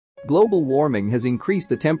Global warming has increased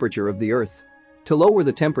the temperature of the Earth. To lower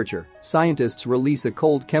the temperature, scientists release a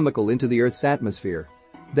cold chemical into the Earth's atmosphere.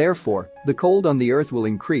 Therefore, the cold on the Earth will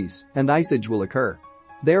increase and ice age will occur.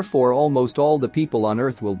 Therefore, almost all the people on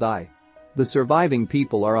Earth will die. The surviving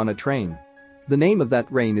people are on a train. The name of that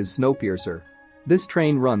train is Snowpiercer. This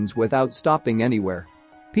train runs without stopping anywhere.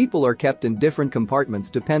 People are kept in different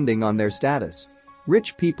compartments depending on their status.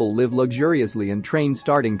 Rich people live luxuriously in train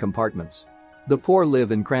starting compartments. The poor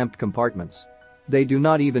live in cramped compartments. They do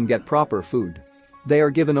not even get proper food. They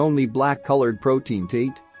are given only black-colored protein to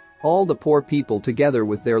eat. All the poor people, together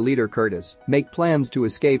with their leader Curtis, make plans to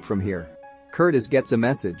escape from here. Curtis gets a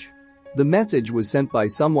message. The message was sent by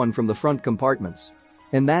someone from the front compartments.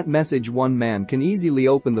 In that message, one man can easily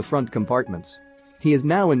open the front compartments. He is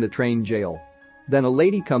now in the train jail. Then a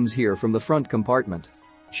lady comes here from the front compartment.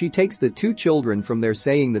 She takes the two children from there,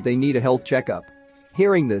 saying that they need a health checkup.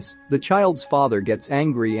 Hearing this, the child's father gets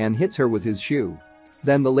angry and hits her with his shoe.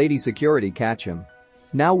 Then the lady security catch him.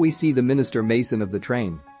 Now we see the Minister Mason of the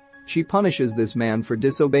train. She punishes this man for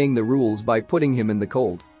disobeying the rules by putting him in the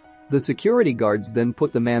cold. The security guards then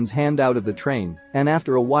put the man's hand out of the train and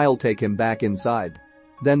after a while take him back inside.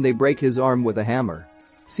 Then they break his arm with a hammer.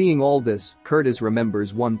 Seeing all this, Curtis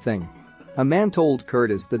remembers one thing. A man told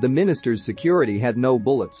Curtis that the minister's security had no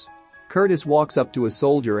bullets. Curtis walks up to a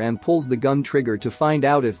soldier and pulls the gun trigger to find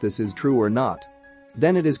out if this is true or not.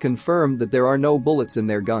 Then it is confirmed that there are no bullets in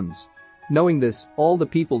their guns. Knowing this, all the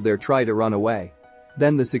people there try to run away.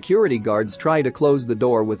 Then the security guards try to close the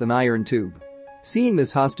door with an iron tube. Seeing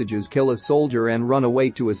this, hostages kill a soldier and run away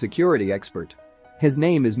to a security expert. His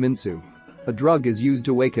name is Minsu. A drug is used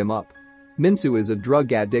to wake him up. Minsu is a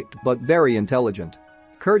drug addict but very intelligent.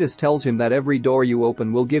 Curtis tells him that every door you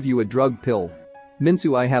open will give you a drug pill.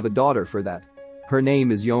 Minsu, I have a daughter for that. Her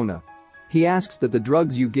name is Yona. He asks that the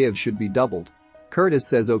drugs you give should be doubled. Curtis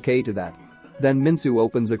says okay to that. Then Minsu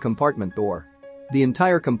opens a compartment door. The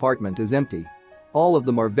entire compartment is empty. All of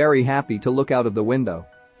them are very happy to look out of the window.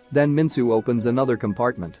 Then Minsu opens another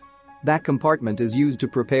compartment. That compartment is used to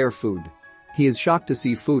prepare food. He is shocked to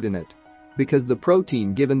see food in it. Because the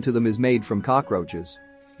protein given to them is made from cockroaches.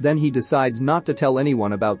 Then he decides not to tell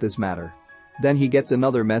anyone about this matter. Then he gets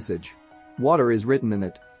another message. Water is written in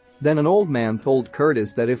it. Then an old man told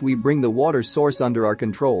Curtis that if we bring the water source under our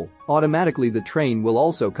control, automatically the train will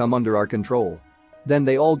also come under our control. Then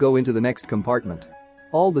they all go into the next compartment.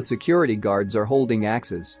 All the security guards are holding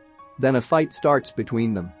axes. Then a fight starts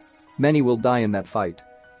between them. Many will die in that fight.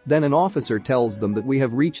 Then an officer tells them that we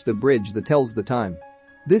have reached the bridge that tells the time.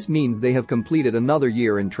 This means they have completed another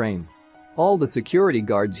year in train. All the security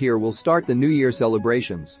guards here will start the New Year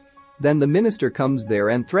celebrations. Then the minister comes there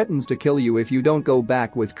and threatens to kill you if you don't go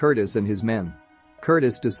back with Curtis and his men.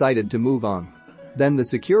 Curtis decided to move on. Then the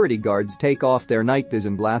security guards take off their night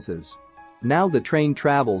vision glasses. Now the train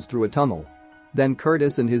travels through a tunnel. Then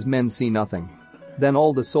Curtis and his men see nothing. Then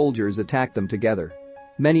all the soldiers attack them together.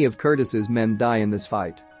 Many of Curtis's men die in this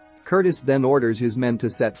fight. Curtis then orders his men to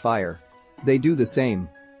set fire. They do the same.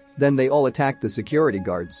 Then they all attack the security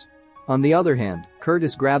guards. On the other hand,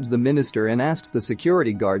 Curtis grabs the minister and asks the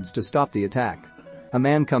security guards to stop the attack. A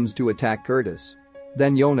man comes to attack Curtis.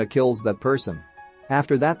 Then Yona kills that person.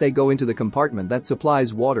 After that, they go into the compartment that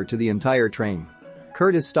supplies water to the entire train.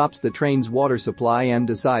 Curtis stops the train's water supply and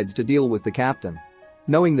decides to deal with the captain.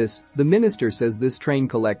 Knowing this, the minister says this train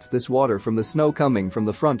collects this water from the snow coming from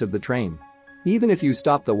the front of the train. Even if you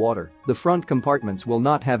stop the water, the front compartments will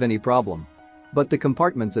not have any problem. But the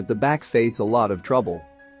compartments at the back face a lot of trouble.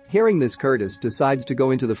 Hearing this, Curtis decides to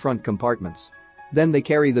go into the front compartments. Then they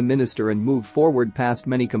carry the minister and move forward past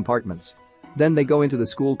many compartments. Then they go into the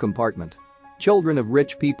school compartment. Children of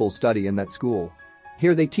rich people study in that school.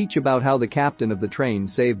 Here they teach about how the captain of the train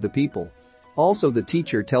saved the people. Also, the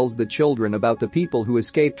teacher tells the children about the people who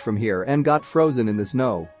escaped from here and got frozen in the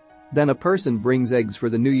snow. Then a person brings eggs for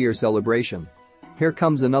the New Year celebration. Here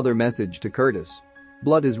comes another message to Curtis.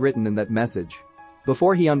 Blood is written in that message.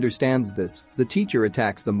 Before he understands this, the teacher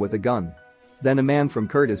attacks them with a gun. Then a man from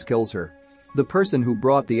Curtis kills her. The person who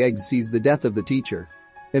brought the eggs sees the death of the teacher.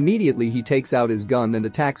 Immediately he takes out his gun and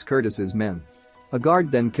attacks Curtis's men. A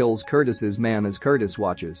guard then kills Curtis's man as Curtis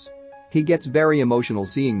watches. He gets very emotional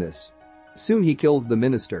seeing this. Soon he kills the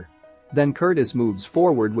minister. Then Curtis moves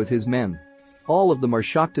forward with his men. All of them are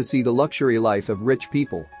shocked to see the luxury life of rich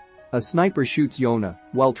people. A sniper shoots Yona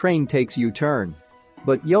while train takes U-turn.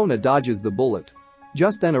 But Yona dodges the bullet.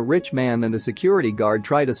 Just then a rich man and a security guard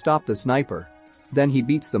try to stop the sniper. Then he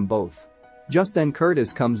beats them both. Just then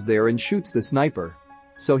Curtis comes there and shoots the sniper.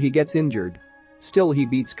 So he gets injured. Still he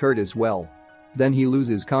beats Curtis well. Then he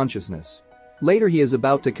loses consciousness. Later he is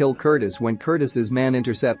about to kill Curtis when Curtis's man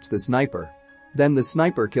intercepts the sniper. Then the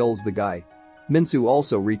sniper kills the guy. Minsu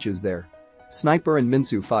also reaches there. Sniper and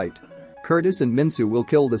Minsu fight. Curtis and Minsu will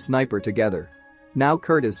kill the sniper together. Now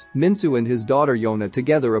Curtis, Minsu and his daughter Yona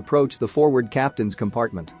together approach the forward captain's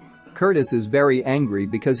compartment. Curtis is very angry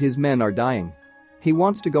because his men are dying. He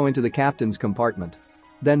wants to go into the captain's compartment.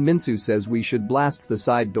 Then Minsu says we should blast the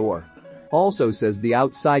side door. Also says the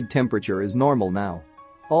outside temperature is normal now.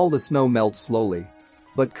 All the snow melts slowly.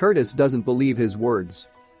 But Curtis doesn't believe his words.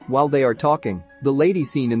 While they are talking, the lady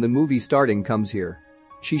seen in the movie starting comes here.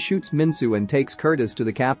 She shoots Minsu and takes Curtis to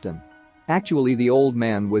the captain. Actually the old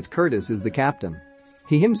man with Curtis is the captain.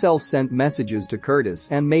 He himself sent messages to Curtis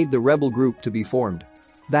and made the rebel group to be formed.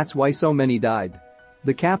 That's why so many died.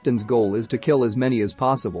 The captain's goal is to kill as many as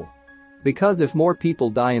possible. Because if more people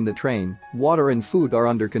die in the train, water and food are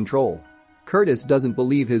under control. Curtis doesn't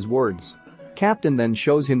believe his words. Captain then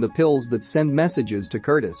shows him the pills that send messages to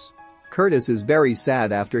Curtis. Curtis is very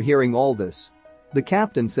sad after hearing all this. The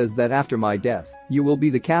captain says that after my death, you will be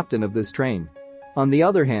the captain of this train. On the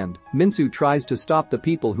other hand, Minsu tries to stop the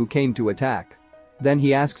people who came to attack. Then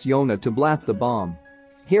he asks Yona to blast the bomb.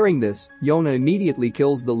 Hearing this, Yona immediately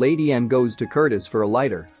kills the lady and goes to Curtis for a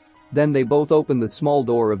lighter. Then they both open the small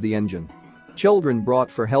door of the engine. Children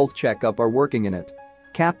brought for health checkup are working in it.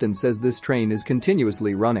 Captain says this train is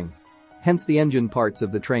continuously running. Hence the engine parts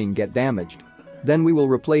of the train get damaged. Then we will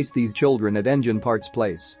replace these children at engine parts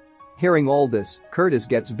place. Hearing all this, Curtis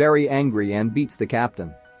gets very angry and beats the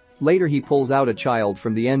captain. Later he pulls out a child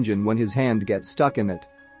from the engine when his hand gets stuck in it.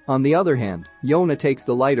 On the other hand, Yona takes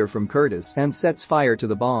the lighter from Curtis and sets fire to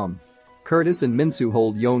the bomb. Curtis and Minsu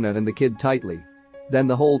hold Yona and the kid tightly. Then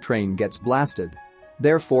the whole train gets blasted.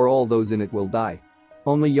 Therefore all those in it will die.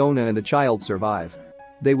 Only Yona and the child survive.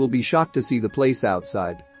 They will be shocked to see the place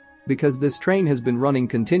outside. Because this train has been running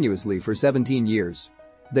continuously for 17 years.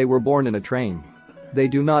 They were born in a train. They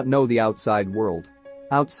do not know the outside world.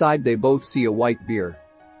 Outside they both see a white beer.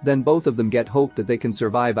 Then both of them get hope that they can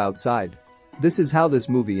survive outside. This is how this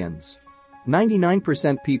movie ends.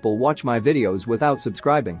 99% people watch my videos without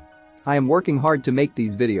subscribing. I am working hard to make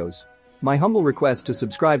these videos. My humble request to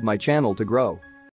subscribe my channel to grow.